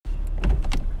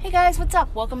Hey guys, what's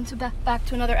up? Welcome to back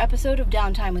to another episode of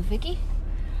Downtime with Vicky.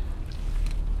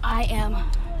 I am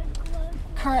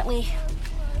currently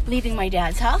leaving my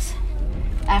dad's house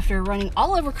after running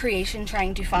all over creation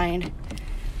trying to find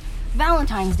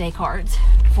Valentine's Day cards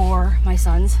for my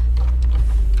son's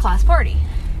class party.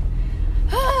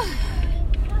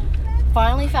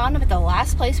 Finally found them at the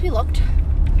last place we looked.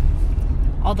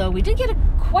 Although we did get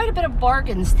quite a bit of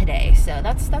bargains today, so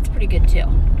that's pretty good too.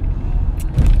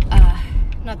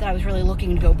 Not that I was really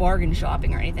looking to go bargain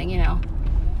shopping or anything, you know.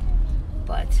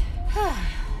 But,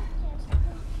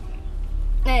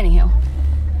 anywho.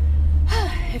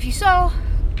 If you saw...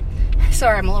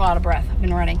 Sorry, I'm a little out of breath. I've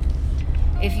been running.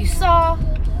 If you saw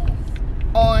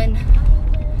on...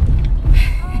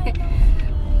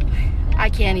 I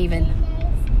can't even.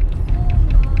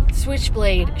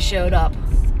 Switchblade showed up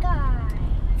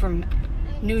from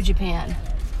New Japan.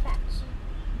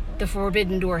 The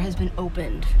forbidden door has been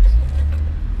opened.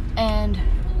 And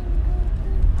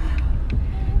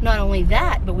not only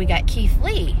that, but we got Keith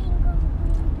Lee.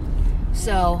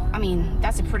 So, I mean,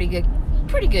 that's a pretty good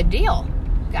deal,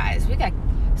 guys. We got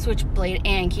Switchblade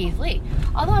and Keith Lee.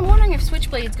 Although I'm wondering if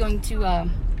Switchblade's going to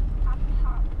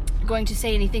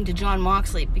say anything to Jon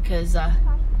Moxley, because I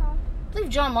believe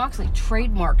Jon Moxley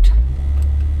trademarked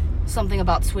something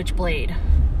about Switchblade.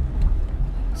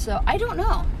 So, I don't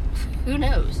know. Who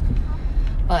knows?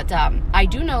 But I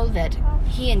do know that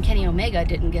he and Kenny Omega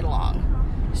didn't get along.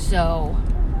 So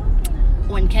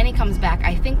when Kenny comes back,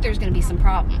 I think there's going to be some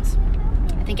problems.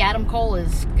 I think Adam Cole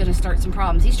is going to start some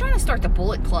problems. He's trying to start the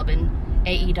Bullet Club in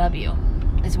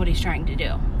AEW, is what he's trying to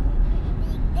do.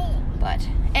 But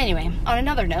anyway, on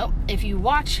another note, if you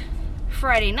watch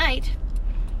Friday night,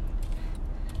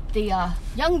 the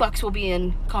Young Bucks will be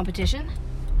in competition,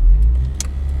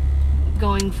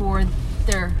 going for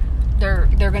they're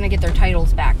going to get their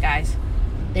titles back, guys.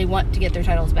 They want to get their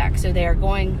titles back, so they are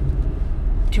going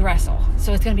to wrestle.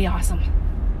 So it's going to be awesome.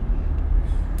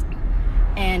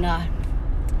 And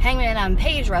Hangman Adam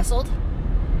Page wrestled,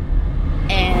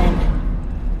 and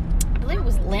I believe it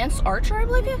was Lance Archer, I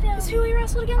believe it is who he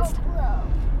wrestled against.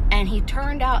 And he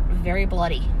turned out very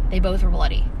bloody. They both were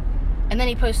bloody. And then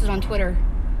he posted on Twitter,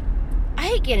 "I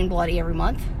hate getting bloody every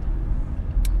month."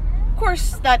 Of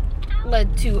course, that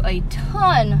led to a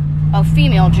ton of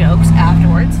female jokes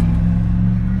afterwards,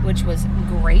 which was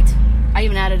great. I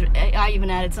even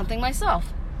added something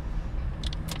myself.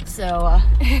 So,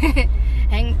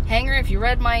 Hanger, if you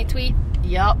read my tweet,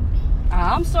 yup,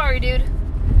 I'm sorry, dude.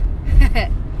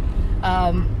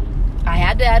 I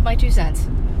had to add my 2 cents.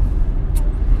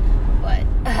 But,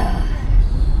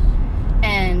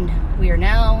 and we are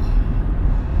now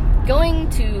going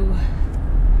to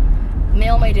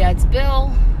mail my dad's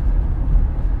bill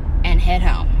and head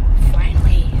home.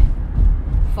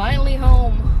 Finally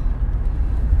home.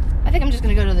 I think I'm just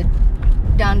gonna go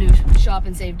down to Shop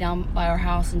and Save down by our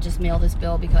house and just mail this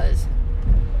bill, because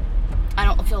I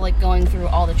don't feel like going through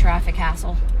all the traffic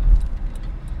hassle.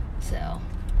 So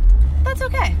that's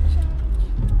okay.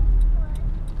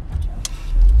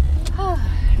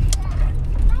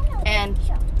 And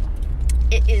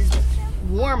it is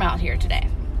warm out here today,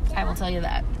 I will tell you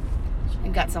that.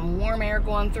 We've got some warm air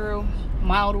going through,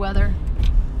 mild weather.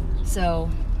 So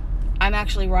I'm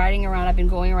actually riding around. I've been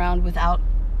going around without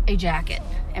a jacket,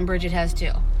 and Bridget has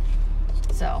too.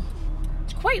 So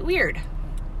it's quite weird.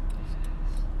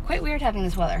 Quite weird having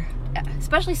this weather,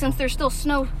 especially since there's still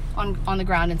snow on the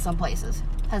ground in some places.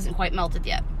 Hasn't quite melted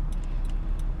yet.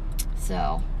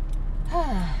 So,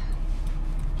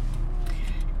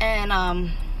 and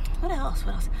what else?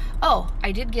 Oh,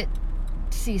 I did get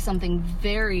to see something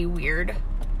very weird.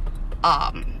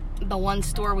 The one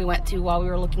store we went to while we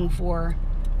were looking for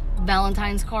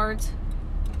Valentine's cards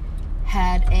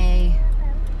had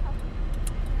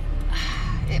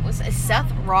it was a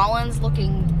Seth Rollins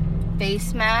looking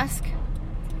face mask,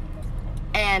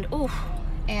 and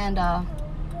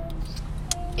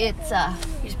it's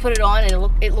you just put it on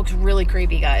and it looks really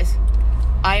creepy, guys.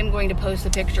 I am going to post a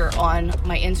picture on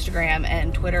my Instagram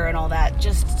and Twitter and all that,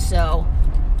 just so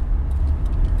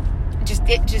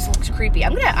it just looks creepy.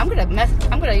 I'm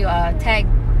gonna tag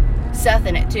Seth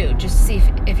in it too, just to see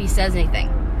if he says anything.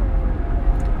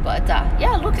 But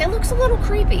yeah, look, it looks a little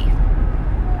creepy.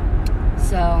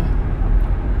 So,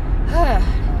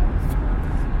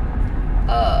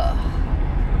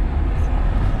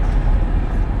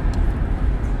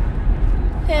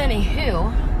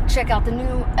 anywho, check out the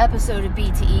new episode of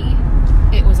BTE.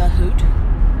 It was a hoot,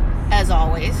 as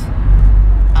always.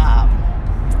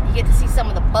 You get to see some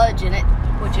of the Budge in it,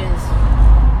 which is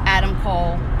Adam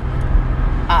Cole,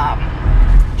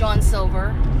 John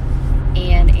Silver,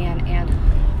 and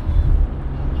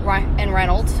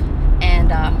Reynolds,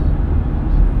 and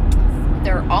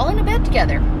they're all in a bed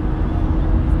together.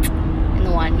 And the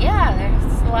one,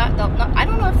 I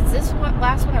don't know if it's this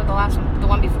last one or the last one, the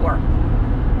one before,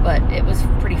 but it was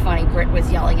pretty funny. Britt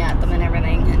was yelling at them and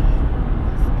everything, and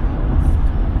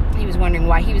he was wondering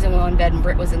why he was in one bed and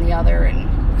Britt was in the other, and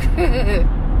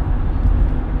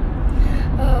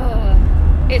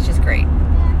it's just great.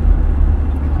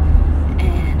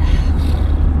 And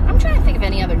I'm trying to think of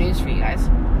any other news for you guys.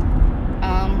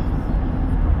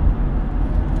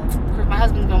 Of course, my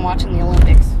husband's been watching the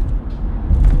Olympics.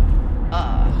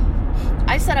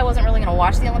 I said I wasn't really going to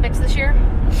watch the Olympics this year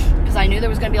because I knew there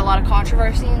was going to be a lot of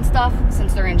controversy and stuff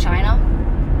since they're in China.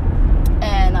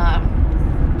 And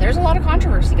there's a lot of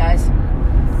controversy, guys.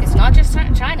 It's not just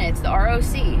China, it's the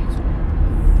ROC.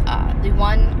 The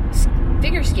one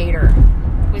figure skater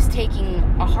was taking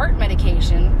a heart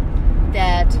medication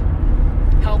that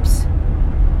helps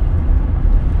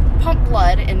pump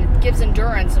blood and gives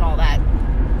endurance and all that.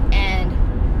 And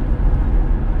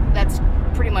that's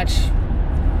pretty much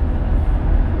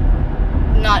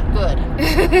not good.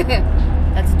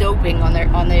 That's doping on their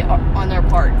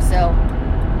part. So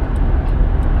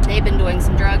they've been doing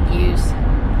some drug use,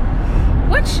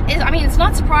 which is, I mean, it's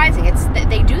not surprising.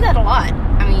 They do that a lot.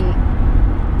 I mean,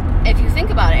 if you think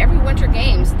about it, every Winter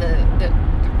Games, the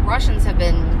Russians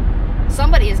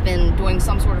somebody has been doing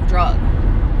some sort of drug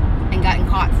and gotten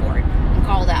caught for it and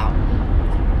called out.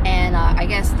 And I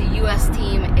guess the U.S.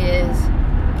 team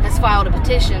has filed a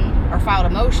petition or filed a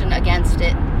motion against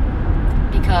it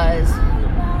because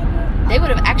they would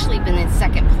have actually been in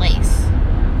second place.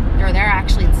 They're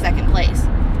actually in second place.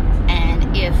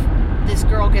 And if this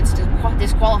girl gets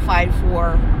disqualified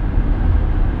for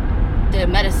the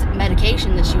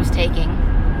medication that she was taking,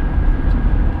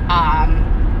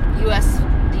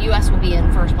 the U.S. will be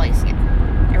in first place again.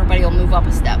 Everybody will move up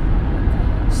a step.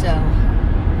 So,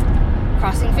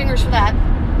 crossing fingers for that.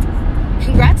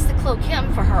 Congrats to Chloe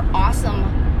Kim for her awesome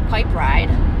pipe ride.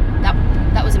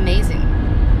 That was amazing.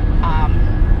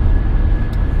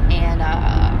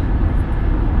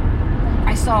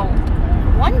 I saw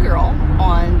one girl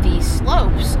on the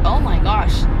slopes. Oh my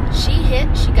gosh. She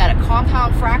got a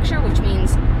compound fracture, which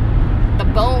means the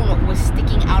bone was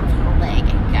sticking out of her leg,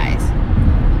 guys.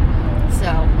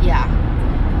 So, yeah.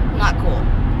 Not cool.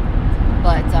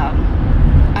 But,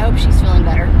 I hope she's feeling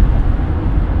better.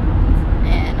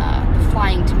 And, the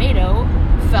Flying Tomato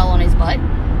fell on his butt.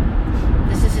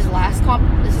 This is his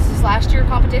last year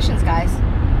competitions, guys.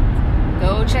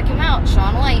 Go check him out,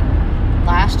 Shaun White.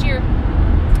 Last year.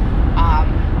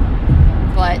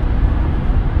 But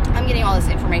I'm getting all this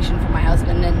information from my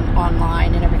husband and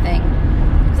online and everything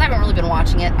because I haven't really been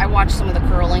watching it. I watched some of the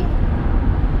curling.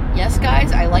 Yes,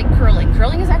 guys, I like curling.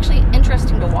 Curling is actually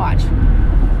interesting to watch.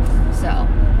 So,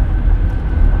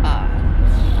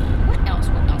 what else?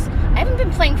 I haven't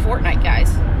been playing Fortnite,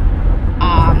 guys.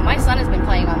 My son has been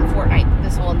playing on Fortnite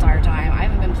this whole entire time. I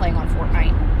haven't been playing on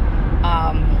Fortnite.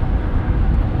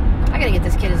 I gotta get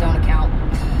this kid his own account.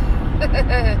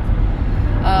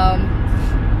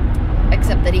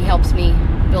 Except that he helps me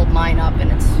build mine up,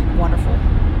 and it's wonderful.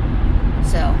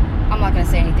 So, I'm not gonna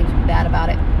say anything bad about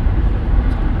it.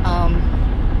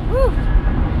 Whew.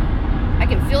 I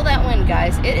can feel that wind,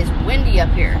 guys. It is windy up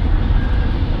here.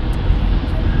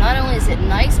 Not only is it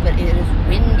nice, but it is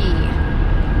windy.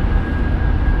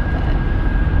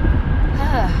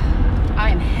 I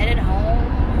am headed home,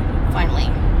 finally.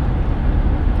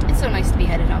 It's so nice to be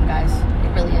headed home, guys.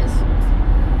 It really is.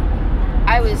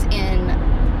 I was in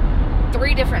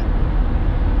 3 different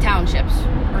townships,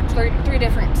 or three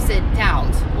different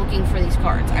towns looking for these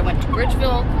cards. I went to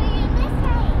Bridgeville,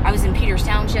 I was in Peters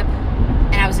Township,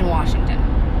 and I was in Washington.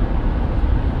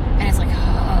 And it's like,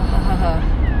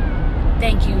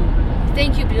 thank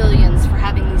you billions for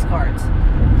having these cards.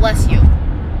 Bless you.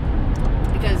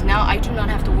 Because now I do not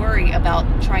have to worry about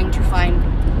trying to find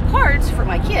cards for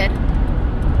my kid.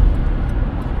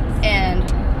 And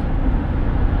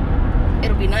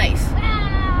it'll be nice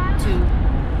to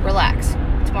relax.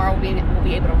 Tomorrow we'll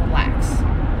be able to relax.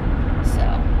 So,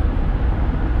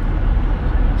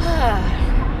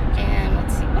 and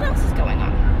let's see, what else is going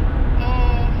on?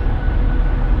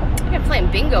 I've been playing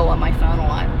bingo on my phone a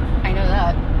lot. I know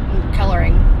that. I'm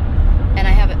coloring. And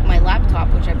I have my laptop,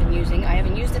 which I've been using. I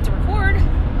haven't used it to record.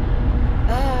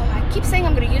 I keep saying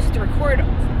I'm going to use it to record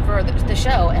for the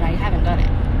show, and I haven't done it.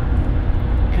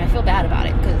 And I feel bad about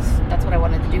it, because that's what I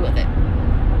wanted to do with it.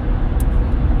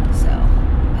 So,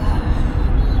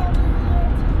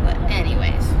 but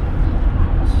anyways,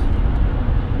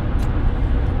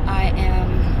 I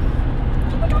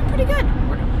think we're doing pretty good.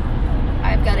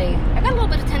 I got a little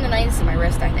bit of tendonitis in my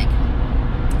wrist, I think.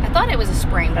 I thought thought it was a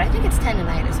sprain, but I think it's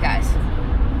tendonitis, guys.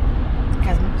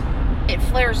 Because it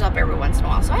flares up every once in a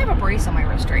while. So I have a brace on my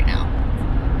wrist right now.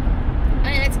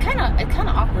 And it's kind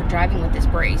of awkward driving with this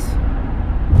brace.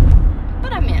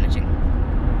 But I'm managing.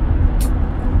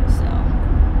 So.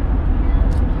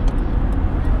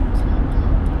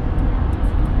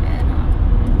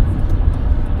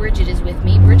 And Bridget is with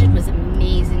me. Bridget was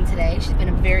amazing today. She's been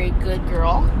a very good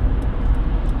girl.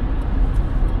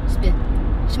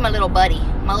 She's my little buddy,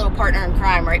 my little partner in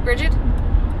crime, right, Bridget?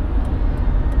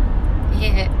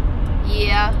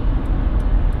 Yeah.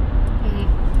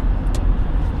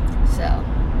 So,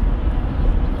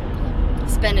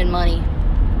 spending money.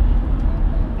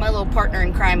 My little partner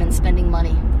in crime and spending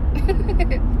money. I'm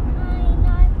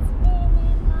not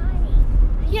spending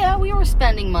money. Yeah, we were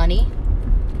spending money.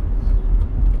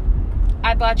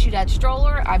 I bought you that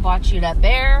stroller. I bought you that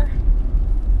bear.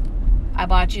 I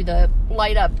bought you the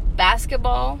light up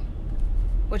basketball,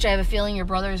 which I have a feeling your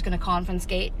brother is going to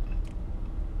confiscate.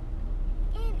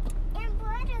 And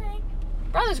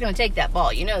Brother's going to take that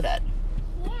ball. You know that.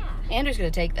 yeah. Andrew's going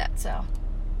to take that, so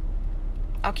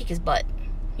I'll kick his butt.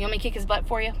 You want me to kick his butt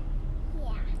for you?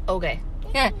 Yeah. Okay.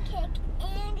 You can kick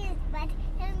Andy's butt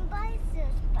and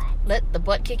Bryce's butt. Let the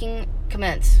butt kicking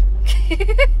commence. Kick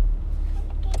them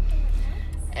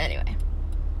Anyway.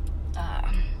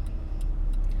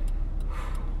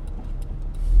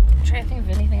 I'm trying to think of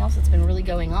anything else that's been really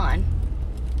going on.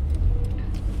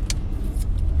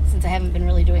 Since I haven't been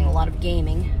really doing a lot of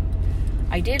gaming.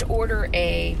 I did order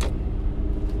a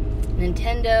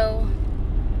Nintendo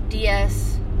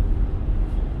DS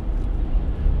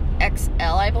XL,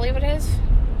 I believe it is.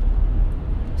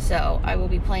 So I will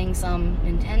be playing some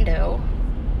Nintendo,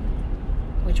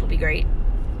 which will be great.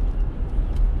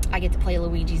 I get to play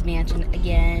Luigi's Mansion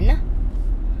again.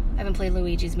 I haven't played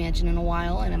Luigi's Mansion in a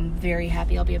while, and I'm very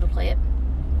happy I'll be able to play it.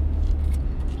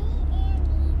 Me and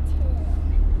me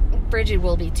too. Bridget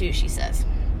will be too, she says.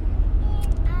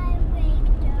 And I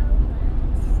waked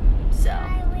up. So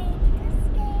I waked the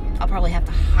scale. I'll probably have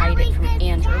to hide it from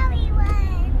Andrew.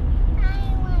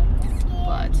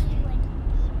 But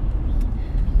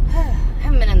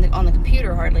haven't been on the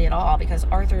computer hardly at all because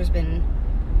Arthur's been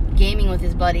gaming with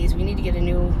his buddies. We need to get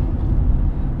new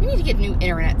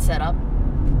internet set up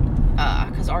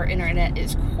because our internet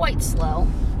is quite slow.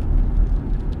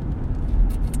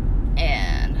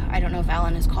 And I don't know if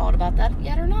Alan has called about that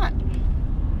yet or not.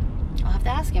 I'll have to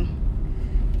ask him.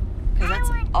 Because that's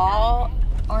all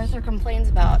Arthur complains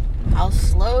about. How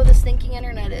slow the stinking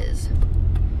internet is.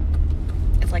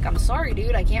 It's like, I'm sorry,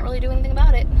 dude. I can't really do anything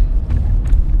about it.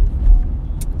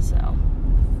 So.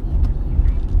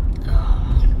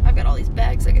 Oh, I've got all these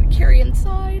bags I gotta carry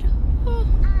inside. Oh,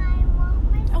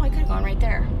 I could have gone right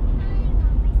there.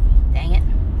 Dang it.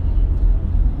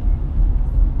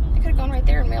 I could have gone right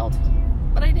there and mailed.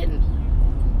 But I didn't.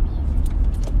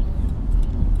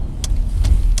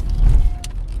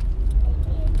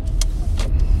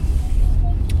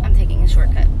 I'm taking a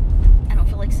shortcut. I don't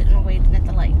feel like sitting and waiting at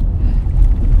the light.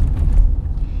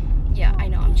 Yeah, I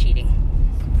know, I'm cheating.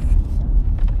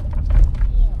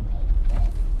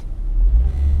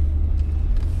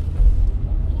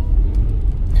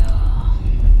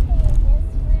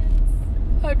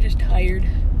 I'm just tired.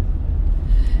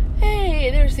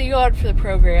 Hey, there's the yawn for the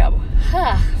program.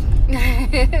 Huh.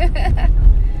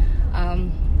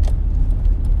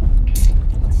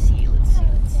 Let's see.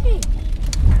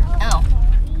 Oh.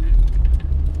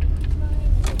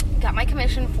 Got my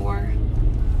commission for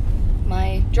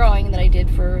my drawing that I did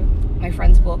for my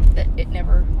friend's book that it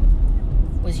never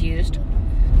was used.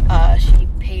 She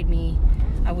paid me,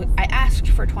 I asked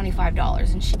for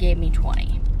 $25 and she gave me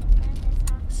 $20.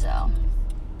 So, I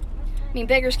mean,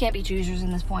 beggars can't be choosers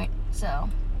in this point. So,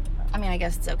 I mean, I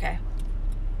guess it's okay.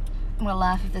 I'm gonna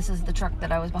laugh if this is the truck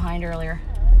that I was behind earlier.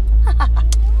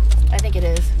 I think it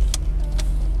is.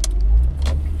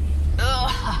 Ugh,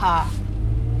 haha.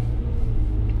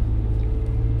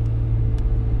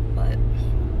 But,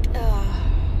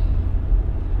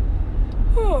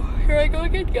 oh, here I go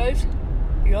again, guys.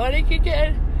 Yawning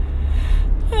again.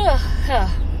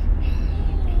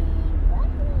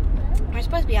 We're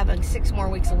supposed to be having 6 more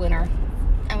weeks of winter,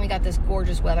 and we got this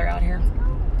gorgeous weather out here.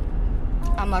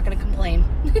 I'm not going to complain.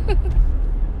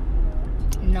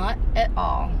 Not at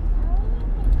all.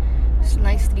 It's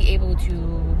nice to be able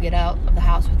to get out of the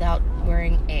house without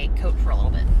wearing a coat for a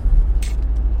little bit.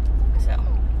 So,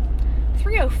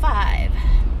 3:05.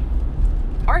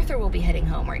 Arthur will be heading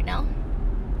home right now.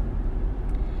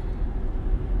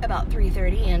 About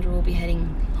 3:30, Andrew will be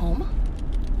heading home.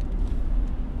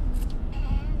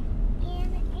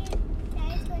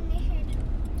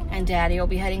 And And Daddy will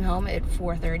be heading home at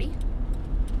 4:30.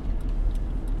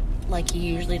 like he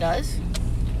usually does.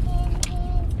 And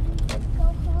go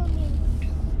home and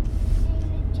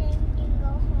James can go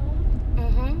home.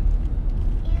 Mm-hmm.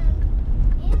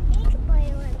 And big boy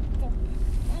like them.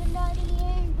 And Daddy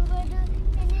and brother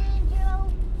and Andrew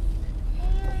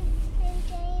and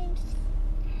James.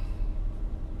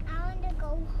 I want to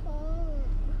go home.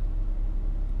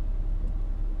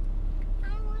 I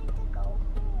want to go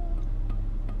home.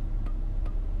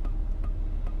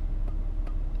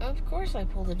 Of course I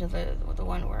pulled into the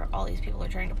one where all these people are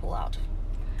trying to pull out.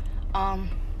 I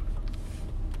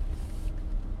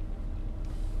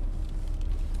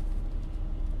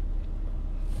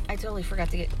totally forgot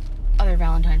to get other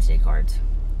Valentine's Day cards.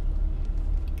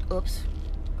 Oops.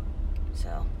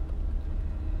 So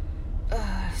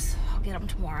I'll get them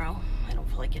tomorrow. I don't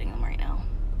feel like getting them right now.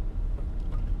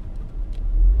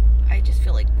 I just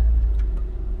feel like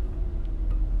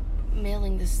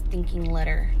mailing this stinking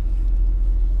letter.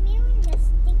 Mailing the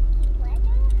sticky letter?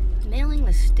 Mailing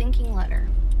the stinking letter.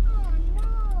 Oh no.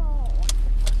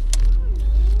 Mommy, you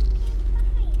can't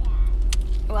buy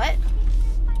that. What? You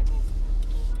can't buy the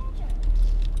sticky letter.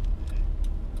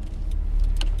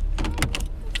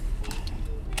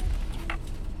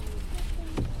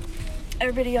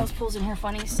 Everybody else pulls in here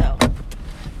funny, so.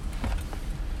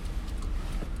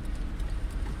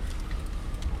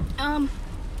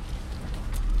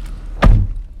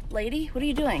 Lady, what are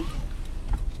you doing?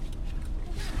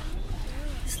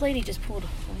 This lady just pulled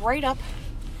right up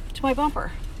to my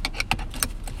bumper.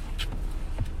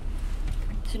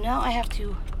 So now I have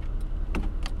to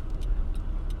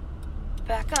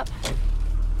back up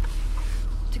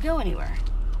to go anywhere.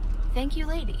 Thank you,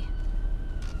 lady.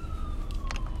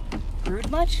 Rude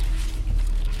much?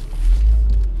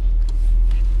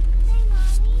 Hey,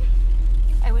 Mommy.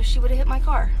 I wish she would have hit my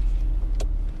car.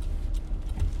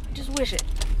 I just wish it.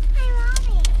 Hey,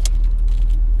 Mommy.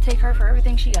 Take her for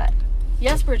everything she got.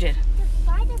 Yes, Bridget. The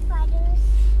firefighters.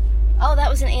 Oh, that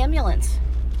was an ambulance.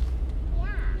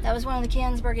 Yeah. That was one of the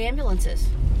Canonsburg ambulances.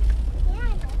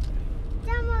 Yeah, but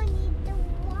someone needs the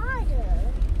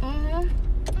water. Mm-hmm.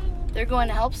 And They're going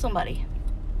to help somebody.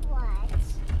 what?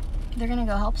 They're going to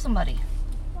go help somebody.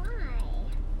 Why?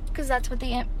 Because that's what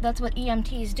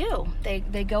EMTs do.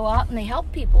 They go out and they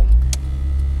help people.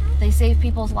 They save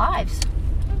people's lives.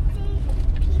 And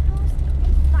save people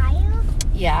in fire?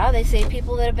 Yeah, they save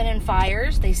people that have been in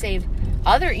fires. They save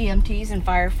other EMTs and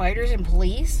firefighters and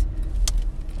police.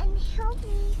 And help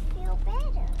me feel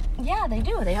better. Yeah, they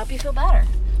do. They help you feel better.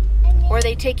 And then Or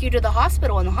they take you to the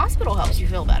hospital and the hospital helps you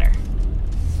feel better.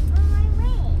 on my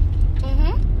leg.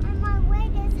 Mm-hmm. And my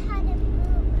leg has had a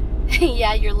boob.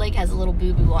 Yeah, your leg has a little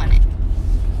boo-boo on it.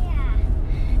 Yeah.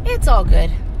 It's all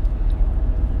good.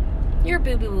 Your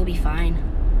boo-boo will be fine.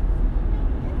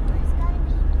 My boob is gonna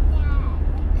be bad.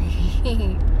 My boob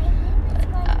is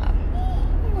gonna be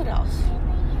big. What else?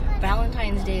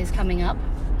 Valentine's Day is coming up.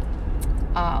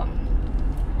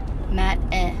 Matt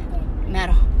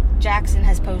Jackson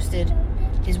has posted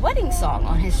his wedding song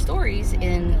on his stories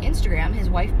in Instagram. His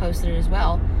wife posted it as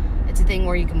well. It's a thing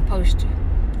where you can post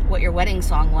what your wedding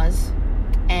song was.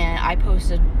 And I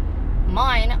posted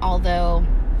mine, although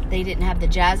they didn't have the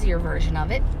jazzier version of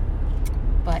it.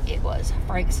 But it was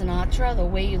Frank Sinatra, The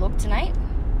Way You Look Tonight.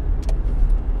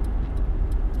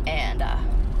 And,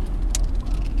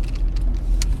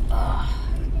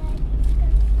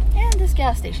 and this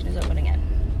gas station is open again.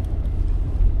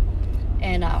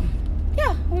 And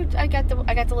yeah, I got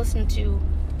to listen to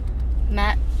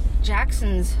Matt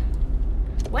Jackson's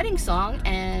wedding song,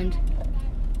 and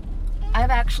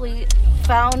I've actually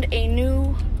found a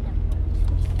new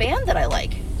band that I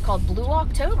like called Blue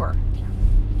October.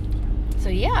 So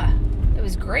yeah, it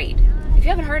was great. If you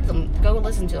haven't heard them, go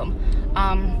listen to them.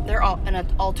 They're all an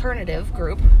alternative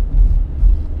group,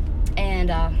 and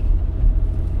I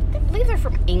believe they're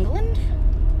from England.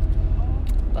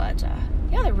 But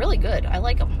yeah, they're really good. I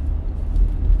like them.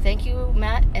 Thank you,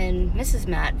 Matt and Mrs.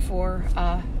 Matt, for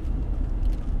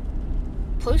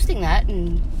posting that,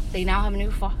 and they now have a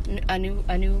new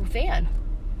fan.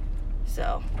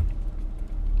 So,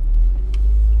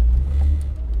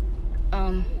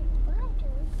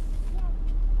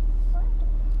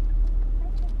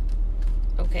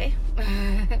 okay.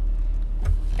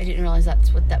 I didn't realize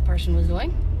that's what that person was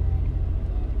doing.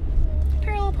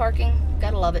 Parallel parking,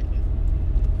 gotta love it.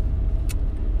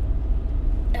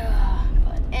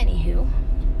 But anywho,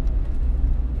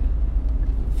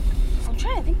 I'm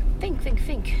trying to think.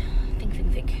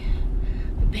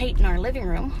 The paint in our living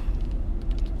room.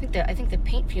 I think the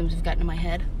paint fumes have gotten to my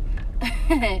head.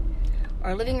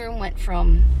 Our living room went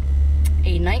from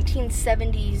a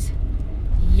 1970s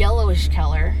yellowish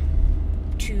color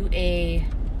to a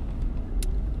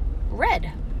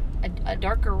red, a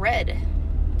darker red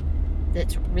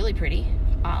that's really pretty.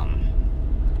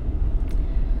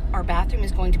 Our bathroom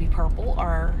is going to be purple.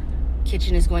 Our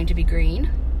kitchen is going to be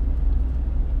green.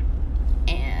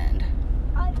 And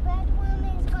our bedroom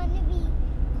is going to be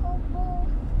purple.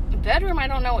 Bedroom, I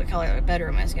don't know what color the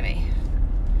bedroom is going to be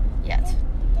yet.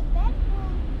 The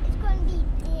bedroom is going to be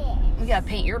this. We got to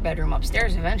paint your bedroom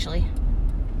upstairs eventually.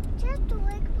 Just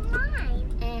like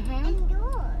mine and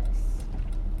yours.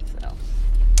 So.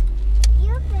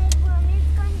 Your bedroom is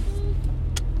going to be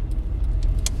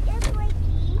just like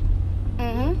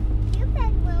your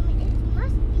bedroom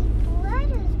must be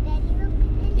brother's bedroom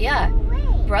in Yeah. your way.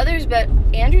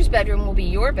 Andrew's bedroom will be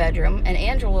your bedroom, and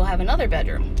Andrew will have another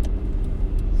bedroom.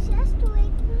 Just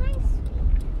like my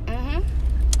sweet.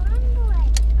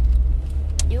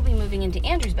 You'll be moving into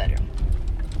Andrew's bedroom.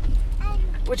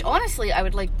 And Which honestly, I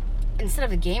would like, instead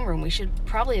of a game room, we should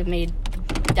probably have made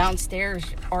downstairs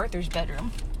Arthur's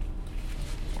bedroom.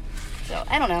 So,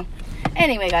 I don't know.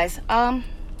 Anyway, guys, I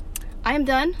am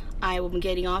done. I will be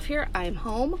getting off here. I am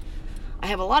home. I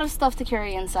have a lot of stuff to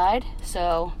carry inside,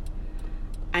 so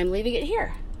I'm leaving it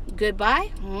here.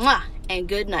 Goodbye, mwah, and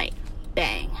good night.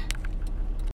 Bang.